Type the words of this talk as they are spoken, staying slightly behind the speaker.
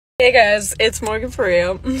Hey guys, it's Morgan for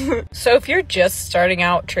real. So if you're just starting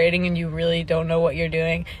out trading and you really don't know what you're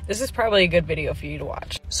doing, this is probably a good video for you to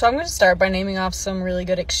watch. So I'm going to start by naming off some really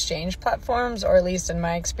good exchange platforms, or at least in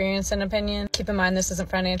my experience and opinion. Keep in mind this isn't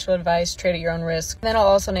financial advice, trade at your own risk. Then I'll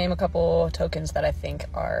also name a couple tokens that I think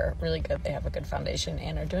are really good. They have a good foundation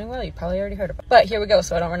and are doing well. You probably already heard about it. But here we go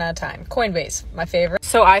so I don't run out of time. Coinbase, my favorite.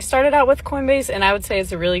 So I started out with Coinbase and I would say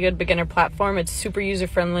it's a really good beginner platform. It's super user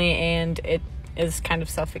friendly and it is kind of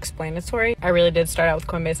self-explanatory. I really did start out with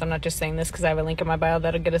Coinbase. I'm not just saying this because I have a link in my bio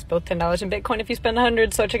that'll get us both $10 in Bitcoin if you spend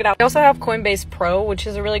 100, so check it out. I also have Coinbase Pro, which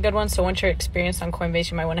is a really good one, so once you're experienced on Coinbase,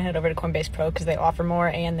 you might want to head over to Coinbase Pro because they offer more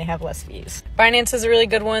and they have less fees. Binance is a really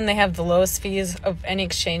good one. They have the lowest fees of any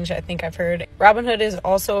exchange I think I've heard. Robinhood is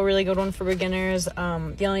also a really good one for beginners.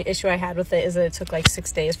 The only issue I had with it is that it took like 6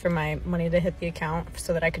 days for my money to hit the account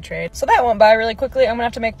so that I could trade. So that went by really quickly. I'm gonna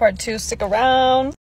have to make part 2. Stick around.